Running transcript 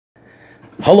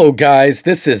Hello guys,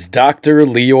 this is Dr.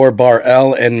 Lior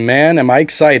Bar-El, and man, am I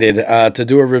excited to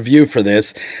do a review for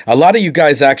this. A lot of you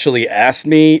guys actually asked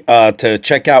me to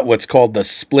check out what's called the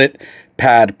Split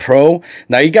Pad Pro.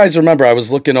 Now, you guys remember I was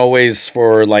looking always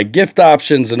for like gift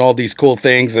options and all these cool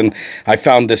things, and I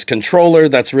found this controller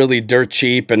that's really dirt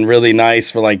cheap and really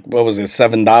nice for like, what was it,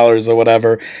 $7 or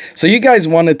whatever. So you guys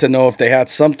wanted to know if they had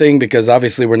something, because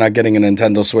obviously we're not getting a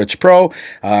Nintendo Switch Pro.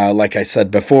 Like I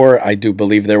said before, I do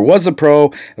believe there was a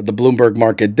Pro. The Bloomberg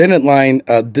market didn't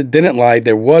lie.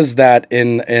 There was that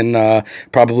in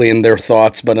probably in their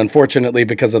thoughts, but unfortunately,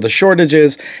 because of the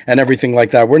shortages and everything like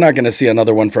that, we're not going to see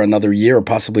another one for another year or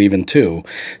possibly even two.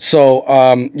 So,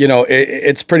 you know,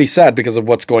 it's pretty sad because of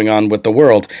what's going on with the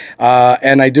world.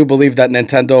 And I do believe that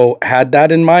Nintendo had that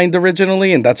in mind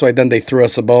originally, and that's why then they threw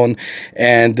us a bone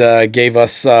and gave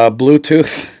us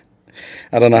Bluetooth.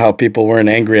 I don't know how people weren't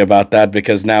angry about that,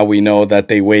 because now we know that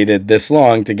they waited this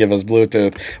long to give us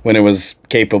Bluetooth when it was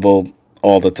capable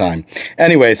all the time.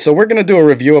 Anyway, so we're going to do a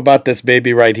review about this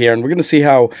baby right here, and we're going to see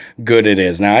how good it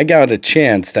is. Now, I got a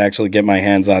chance to actually get my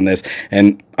hands on this,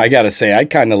 and I got to say, I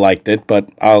kind of liked it, but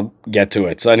I'll get to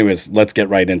it. So anyways, let's get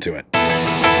right into it.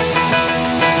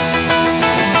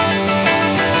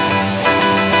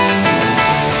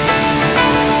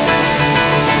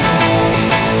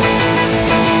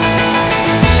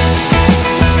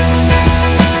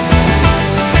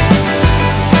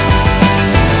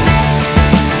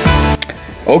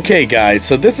 Okay, guys,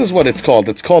 so this is what it's called.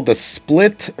 It's called the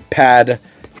Split Pad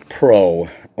Pro,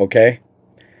 okay?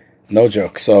 No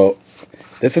joke. So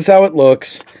this is how it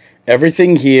looks.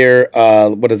 Everything here,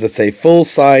 what does it say? Full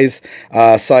size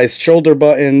shoulder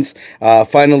buttons,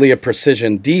 finally a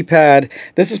precision D-pad.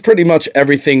 This is pretty much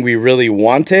everything we really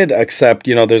wanted, except,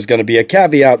 you know, there's going to be a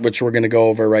caveat, which we're going to go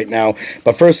over right now.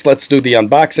 But first, let's do the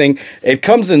unboxing. It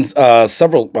comes in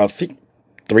several,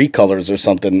 3 colors or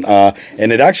something,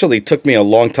 and it actually took me a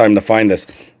long time to find this.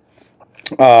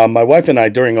 My wife and I,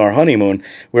 during our honeymoon,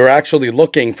 we were actually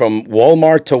looking from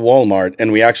Walmart to Walmart,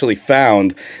 and we actually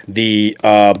found the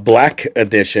black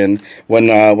edition. When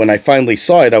I finally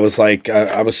saw it, I was like,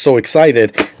 I was so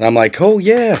excited, and I'm like, oh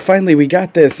yeah, finally we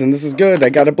got this, and this is good. I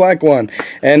got a black one.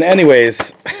 And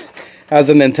anyways, has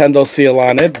a Nintendo seal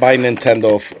on it by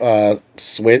Nintendo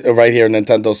Switch right here.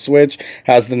 Nintendo Switch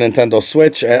has the Nintendo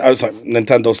Switch.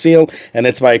 Nintendo seal, and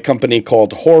it's by a company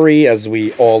called Hori, as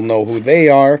we all know who they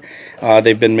are.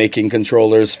 They've been making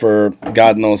controllers for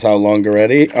God knows how long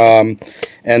already.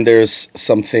 And there's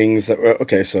some things that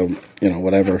okay, so you know,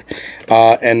 whatever.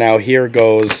 And now here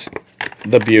goes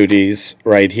the beauties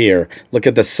right here. Look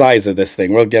at the size of this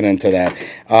thing. We'll get into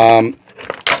that.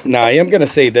 Now, I am going to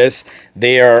say this.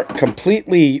 They are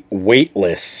completely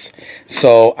weightless.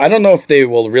 So, I don't know if they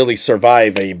will really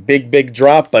survive a big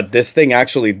drop, but this thing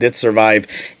actually did survive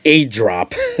a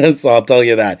drop. So, I'll tell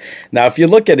you that. Now, if you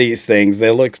look at these things, they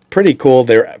look pretty cool.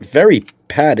 They're very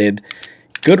padded,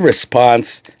 good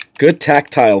response, good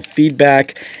tactile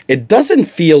feedback. It doesn't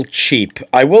feel cheap.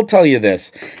 I will tell you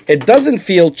this. It doesn't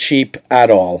feel cheap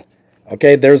at all.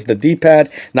 Okay, there's the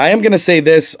D-pad. Now, I am going to say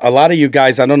this. A lot of you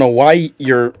guys, I don't know why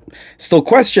you're still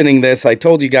questioning this. I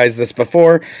told you guys this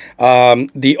before.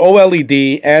 The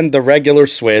OLED and the regular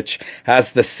Switch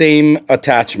has the same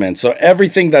attachment. So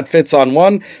everything that fits on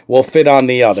one will fit on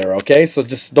the other, okay? So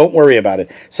just don't worry about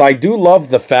it. So I do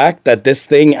love the fact that this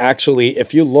thing actually,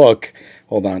 if you look,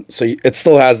 hold on. So it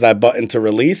still has that button to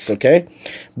release, okay?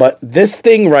 But this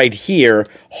thing right here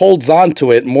holds on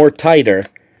to it more tighter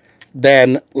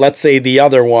than, let's say, the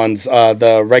other ones,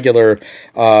 the regular,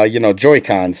 you know,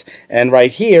 Joy-Cons. And right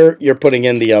here, you're putting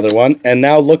in the other one. And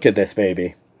now look at this,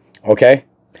 baby. Okay?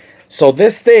 So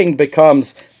this thing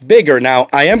becomes bigger. Now,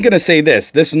 I am going to say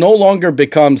this. This no longer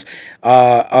becomes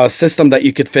a system that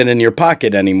you could fit in your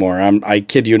pocket anymore. I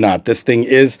kid you not. This thing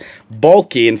is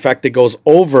bulky. In fact, it goes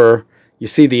over, you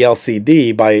see the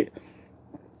LCD by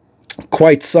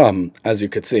quite some, as you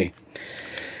could see.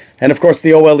 And, of course,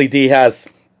 the OLED has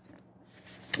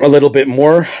a little bit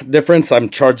more difference. I'm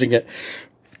charging it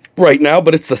right now,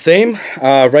 but it's the same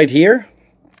right here.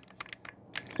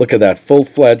 Look at that,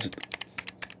 full-fledged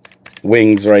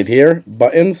wings right here.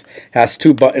 Buttons. Has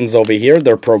 2 buttons over here.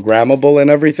 They're programmable and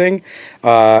everything.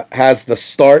 Has the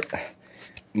start,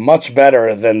 much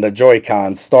better than the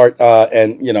Joy-Con. Start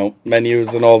and, you know,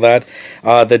 menus and all that.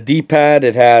 The D-pad,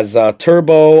 it has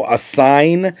turbo,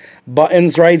 assign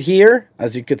buttons right here,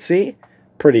 as you could see.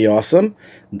 Pretty awesome.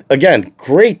 Again,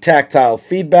 great tactile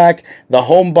feedback. The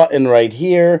home button right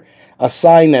here.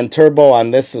 Assign and turbo on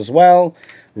this as well.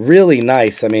 Really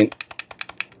nice. I mean,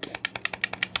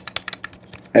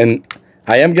 and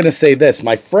I am going to say this.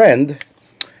 My friend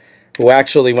who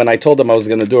actually, when I told him I was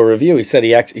going to do a review, he said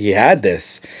he had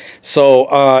this.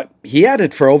 So he had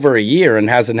it for over a year and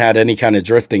hasn't had any kind of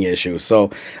drifting issue.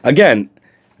 So again,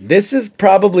 this is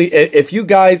probably, if you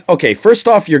guys, okay, first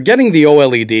off, you're getting the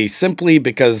OLED simply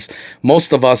because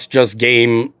most of us just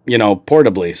game, you know,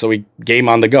 portably. So we game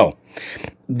on the go.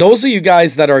 Those of you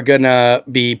guys that are going to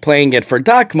be playing it for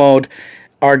dock mode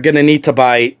are going to need to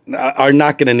buy, are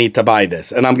not going to need to buy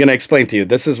this. And I'm going to explain to you.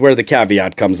 This is where the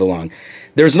caveat comes along.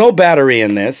 There's no battery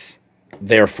in this.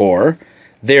 Therefore,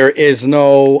 there is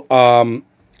no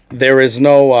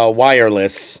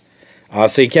wireless.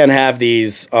 So you can't have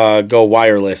these go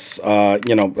wireless,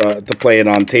 to play it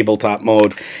on tabletop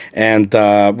mode and,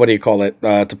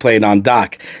 to play it on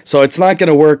dock. So it's not going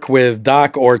to work with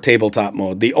dock or tabletop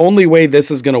mode. The only way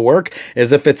this is going to work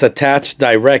is if it's attached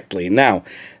directly. Now,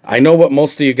 I know what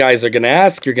most of you guys are going to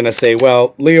ask. You're going to say,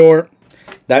 well, Lior,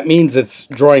 that means it's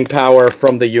drawing power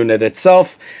from the unit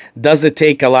itself. Does it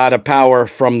take a lot of power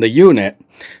from the unit?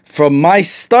 From my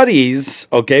studies,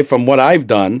 okay, from what I've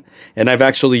done, and I've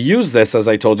actually used this, as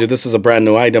I told you, this is a brand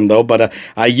new item though, but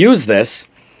I use this,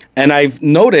 and I've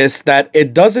noticed that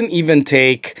it doesn't even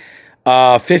take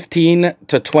 15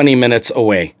 to 20 minutes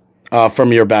away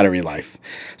from your battery life.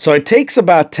 So it takes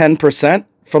about 10%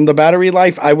 from the battery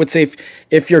life. I would say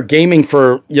if you're gaming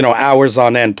for, you know, hours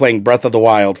on end, playing Breath of the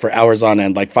Wild for hours on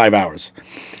end, like 5 hours,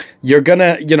 you're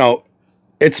gonna, you know,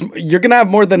 you're going to have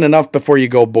more than enough before you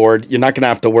go bored. You're not going to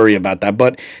have to worry about that.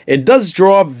 But it does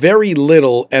draw very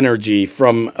little energy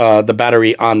from the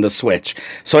battery on the Switch.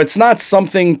 So it's not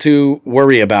something to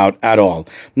worry about at all.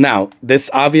 Now, this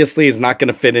obviously is not going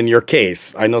to fit in your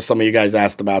case. I know some of you guys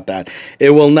asked about that. It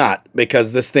will not,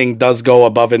 because this thing does go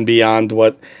above and beyond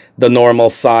what the normal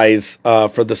size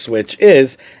for the Switch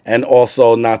is. And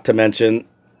also, not to mention,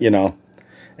 you know,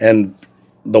 and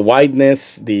the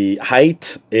wideness, the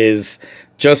height is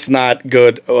just not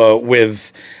good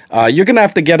with, you're going to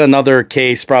have to get another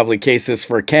case, probably cases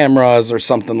for cameras or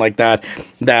something like that,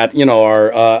 that, you know,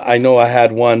 are, I know I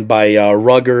had one by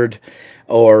Rugged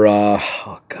or,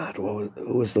 oh God, who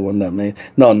was the one that made,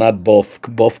 no, not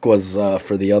Bofk. Bofk was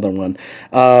for the other one.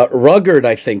 Rugged,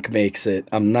 I think, makes it.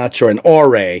 I'm not sure. And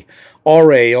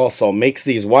Hori also makes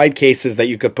these wide cases that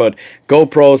you could put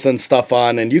GoPros and stuff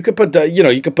on, and you could put,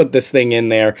 you could put this thing in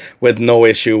there with no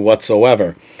issue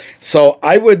whatsoever. So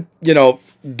I would, you know,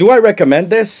 do I recommend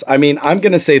this? I mean, I'm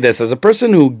going to say this as a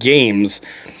person who games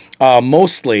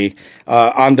mostly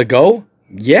on the go.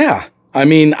 Yeah. I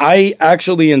mean, I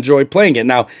actually enjoy playing it.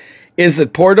 Now, is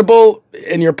it portable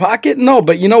in your pocket? No,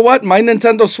 but you know what? My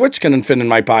Nintendo Switch can fit in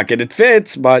my pocket. It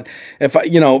fits, but if I,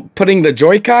 you know, putting the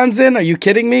Joy-Cons in, are you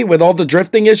kidding me? With all the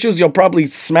drifting issues, you'll probably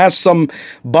smash some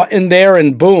button there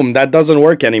and boom, that doesn't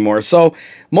work anymore. So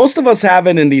most of us have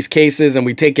it in these cases and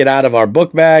we take it out of our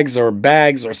book bags or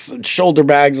shoulder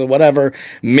bags or whatever,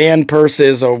 man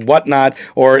purses or whatnot,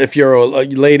 or if you're a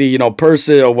lady, you know, purse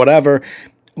or whatever.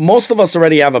 Most of us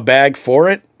already have a bag for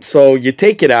it, so you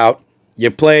take it out. You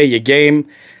play, you game.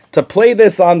 To play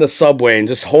this on the subway and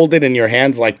just hold it in your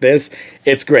hands like this,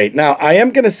 it's great. Now, I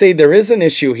am going to say there is an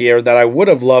issue here that I would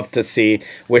have loved to see,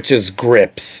 which is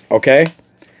grips, okay?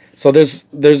 So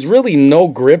there's really no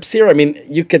grips here. I mean,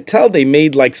 you could tell they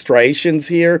made like striations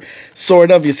here,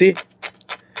 sort of, you see?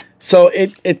 So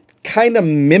it kind of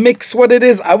mimics what it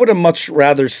is. I would have much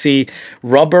rather see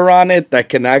rubber on it that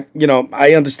can act, you know,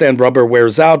 I understand rubber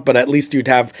wears out, but at least you'd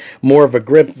have more of a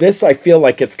grip. This, I feel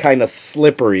like it's kind of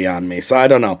slippery on me, so I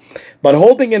don't know. But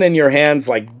holding it in your hands,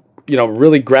 like, you know,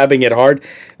 really grabbing it hard.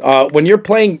 When you're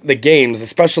playing the games,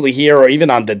 especially here or even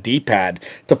on the D-pad,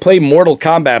 to play Mortal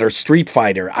Kombat or Street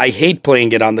Fighter, I hate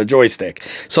playing it on the joystick.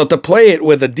 So to play it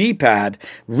with a D-pad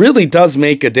really does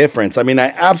make a difference. I mean, I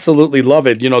absolutely love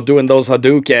it, you know, doing those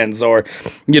Hadoukens or,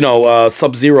 you know,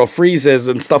 Sub-Zero freezes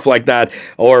and stuff like that,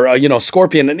 or, you know,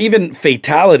 Scorpion, and even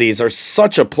fatalities are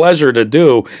such a pleasure to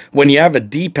do when you have a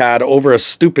D-pad over a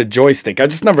stupid joystick. I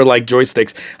just never liked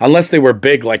joysticks unless they were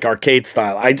big, like arcade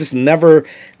style. I just never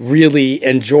really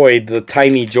enjoyed the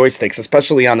tiny joysticks,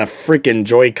 especially on a freaking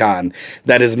Joy-Con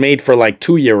that is made for like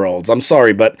 2-year-olds. I'm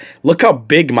sorry, but look how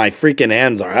big my freaking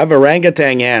hands are. I have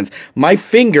orangutan hands. My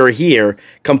finger here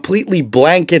completely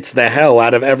blankets the hell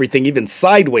out of everything, even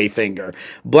sideways finger.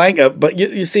 But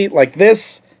you see, like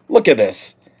this, look at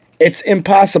this. It's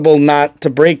impossible not to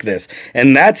break this.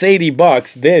 And that's 80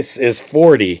 bucks. This is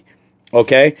 40.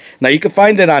 Okay? Now, you can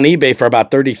find it on eBay for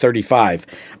about 30, 35.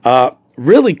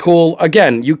 Really cool.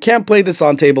 Again, you can't play this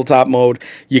on tabletop mode.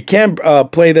 You can't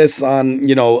play this on,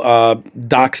 you know,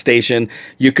 dock station.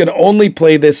 You can only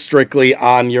play this strictly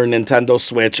on your Nintendo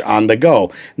Switch on the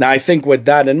go. Now, I think with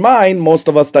that in mind, most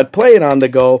of us that play it on the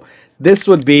go, this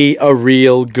would be a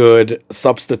real good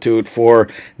substitute for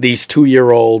these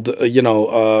 2-year-old,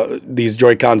 these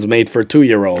Joy-Cons made for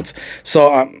 2-year-olds.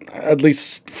 So at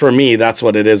least for me, that's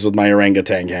what it is with my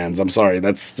orangutan hands. I'm sorry,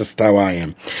 that's just how I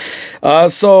am.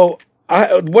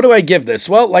 What do I give this?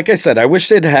 Well, like I said, I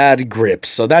wish it had grips.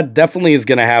 So that definitely is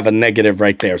going to have a negative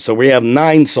right there. So we have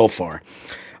 9 so far.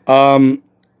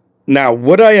 Now,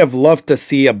 would I have loved to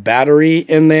see a battery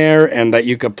in there and that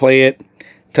you could play it?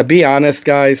 To be honest,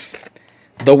 guys,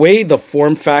 the way the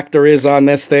form factor is on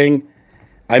this thing,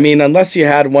 I mean, unless you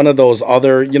had one of those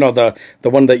other, the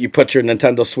one that you put your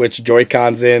Nintendo Switch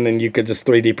Joy-Cons in and you could just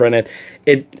 3D print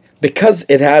it, because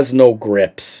it has no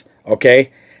grips,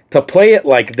 okay? To play it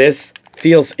like this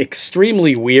feels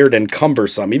extremely weird and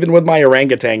cumbersome. Even with my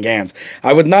orangutan hands,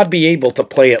 I would not be able to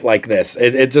play it like this.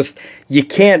 It just, you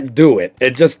can't do it.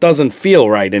 It just doesn't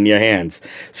feel right in your hands.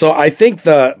 So I think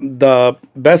the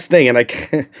best thing, and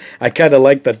I kind of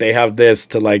like that they have this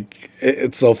to like,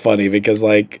 it's so funny because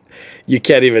like you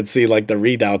can't even see like the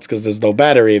readouts because there's no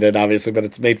battery in it, obviously, but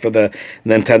it's made for the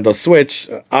Nintendo Switch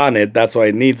on it. That's why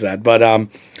it needs that. But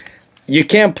you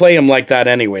can't play them like that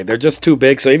anyway. They're just too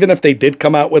big. So even if they did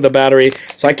come out with a battery,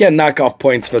 so I can't knock off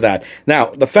points for that.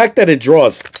 Now, the fact that it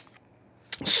draws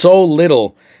so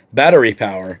little battery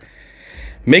power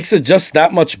makes it just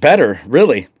that much better,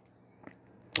 really.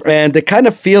 And it kind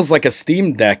of feels like a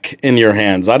Steam Deck in your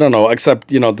hands. I don't know, except,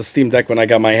 the Steam Deck, when I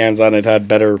got my hands on it,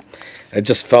 it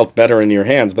just felt better in your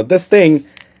hands. But this thing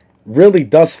really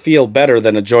does feel better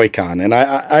than a Joy-Con. And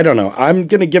I don't know. I'm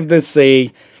going to give this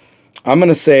I'm going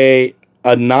to say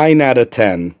a 9 out of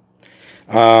 10.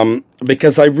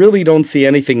 Because I really don't see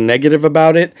anything negative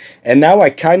about it. And now I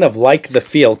kind of like the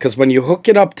feel, because when you hook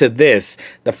it up to this,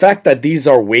 the fact that these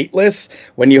are weightless,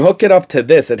 when you hook it up to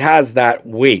this, it has that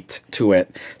weight to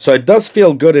it. So it does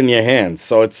feel good in your hands.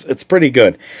 So it's pretty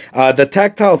good. The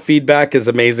tactile feedback is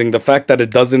amazing. The fact that it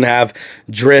doesn't have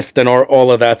drift and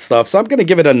all of that stuff. So I'm going to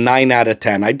give it a 9 out of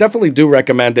 10. I definitely do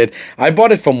recommend it. I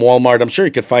bought it from Walmart. I'm sure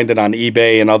you could find it on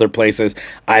eBay and other places.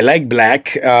 I like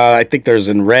black. I think there's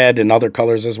in red and other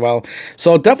colors as well.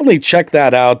 So definitely check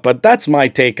that out, but that's my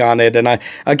take on it. And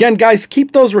again, guys,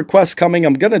 keep those requests coming.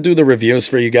 I'm going to do the reviews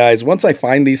for you guys. Once I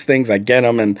find these things, I get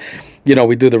them and,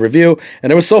 we do the review.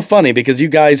 And it was so funny because you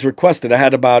guys requested. I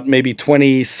had about maybe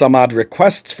 20 some odd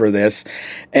requests for this.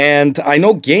 And I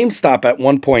know GameStop at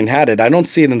one point had it. I don't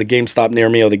see it in the GameStop near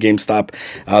me or the GameStop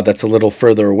that's a little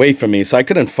further away from me. So I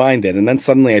couldn't find it. And then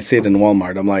suddenly I see it in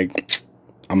Walmart. I'm like,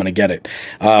 I'm going to get it.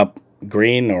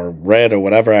 Green or red or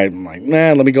whatever. I'm like,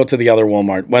 let me go to the other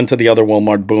Walmart. Went to the other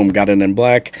Walmart, boom, got it in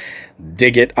black.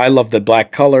 Dig it. I love the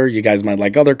black color. You guys might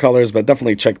like other colors, but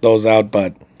definitely check those out.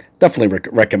 But definitely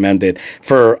recommend it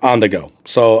for on the go.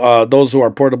 So those who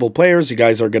are portable players, you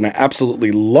guys are going to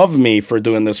absolutely love me for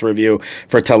doing this review,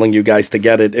 for telling you guys to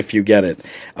get it if you get it.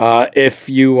 If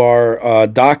you are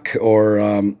dock or,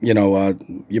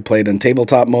 you played in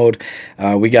tabletop mode,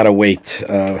 we got to wait.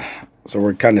 So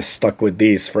we're kind of stuck with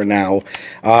these for now.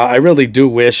 I really do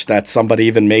wish that somebody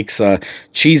even makes a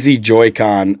cheesy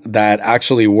Joy-Con that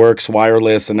actually works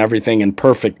wireless and everything and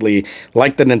perfectly,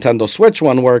 like the Nintendo Switch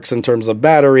one works in terms of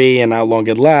battery and how long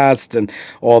it lasts and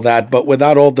all that, but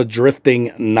without all the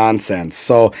drifting nonsense.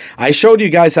 So I showed you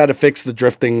guys how to fix the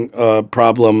drifting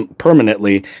problem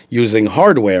permanently using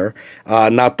hardware,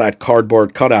 not that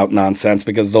cardboard cutout nonsense,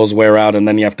 because those wear out and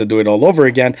then you have to do it all over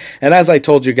again. And as I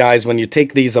told you guys, when you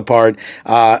take these apart,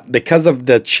 because of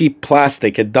the cheap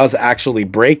plastic, it does actually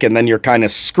break and then you're kind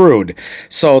of screwed.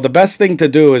 So the best thing to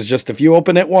do is just, if you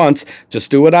open it once,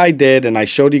 just do what I did and I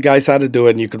showed you guys how to do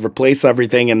it, and you could replace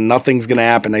everything and nothing's gonna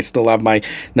happen. I still have my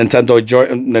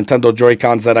Nintendo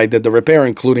Joy-Cons that I did the repair,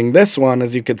 including this one,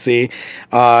 as you could see,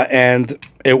 and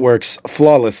it works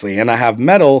flawlessly. And I have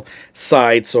metal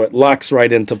sides, so it locks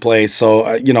right into place. So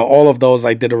all of those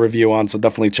I did a review on, so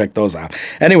definitely check those out.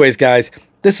 Anyways, guys,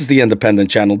 this is the independent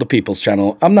channel, the people's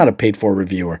channel. I'm not a paid-for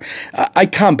reviewer. I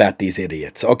combat these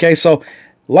idiots, okay? So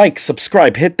like,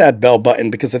 subscribe, hit that bell button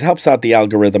because it helps out the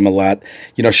algorithm a lot.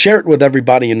 Share it with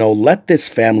everybody let this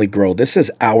family grow. This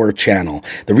is our channel.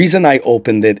 The reason I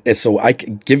opened it is so I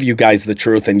can give you guys the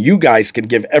truth and you guys can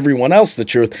give everyone else the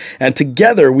truth. And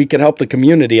together we can help the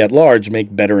community at large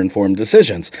make better informed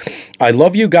decisions. I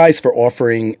love you guys for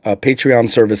offering Patreon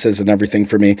services and everything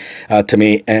for me, to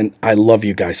me. And I love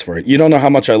you guys for it. You don't know how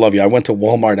much I love you. I went to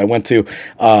Walmart. I went to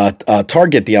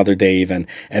Target the other day even.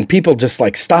 And people just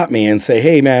like stop me and say,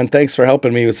 hey, hey man, thanks for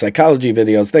helping me with psychology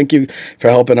videos. Thank you for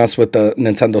helping us with the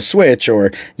Nintendo Switch, or,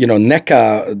 you know,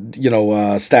 NECA, you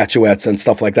know, statuettes and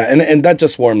stuff like that. And that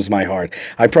just warms my heart.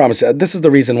 I promise you, this is the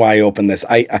reason why I opened this.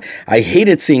 I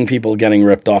hated seeing people getting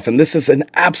ripped off, and this is an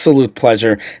absolute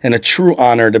pleasure and a true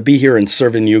honor to be here and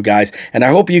serving you guys. And I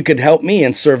hope you could help me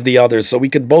and serve the others, so we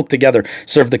could both together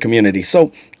serve the community.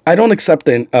 So I don't accept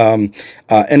any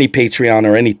Patreon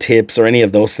or any tips or any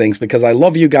of those things, because I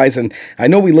love you guys, and I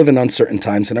know we live in uncertain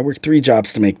times, and I work 3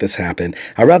 jobs to make this happen.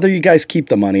 I'd rather you guys keep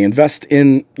the money, invest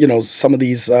in, you know, some of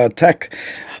these tech.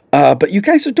 But you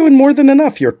guys are doing more than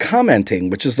enough. You're commenting,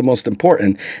 which is the most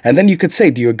important. And then you could say,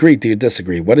 do you agree? Do you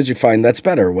disagree? What did you find that's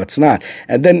better? What's not?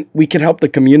 And then we can help the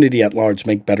community at large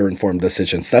make better informed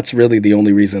decisions. That's really the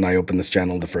only reason I opened this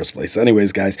channel in the first place.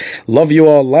 Anyways, guys, love you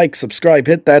all. Like, subscribe,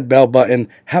 hit that bell button.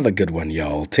 Have a good one,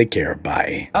 y'all. Take care.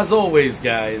 Bye. As always,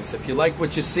 guys, if you like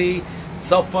what you see,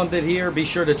 self-funded here, be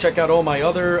sure to check out all my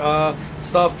other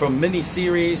stuff, from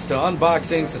mini-series to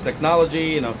unboxings to technology,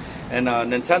 you know, and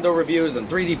Nintendo reviews and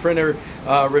 3D printer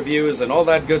reviews and all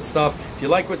that good stuff. If you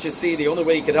like what you see, the only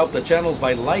way you can help the channel is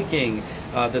by liking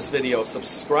this video,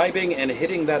 subscribing, and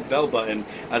hitting that bell button.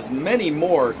 As many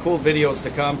more cool videos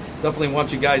to come. Definitely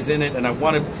want you guys in it, and I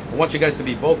want you guys to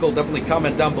be vocal. Definitely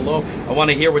comment down below. I want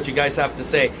to hear what you guys have to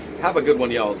say. Have a good one,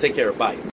 y'all. Take care. Bye.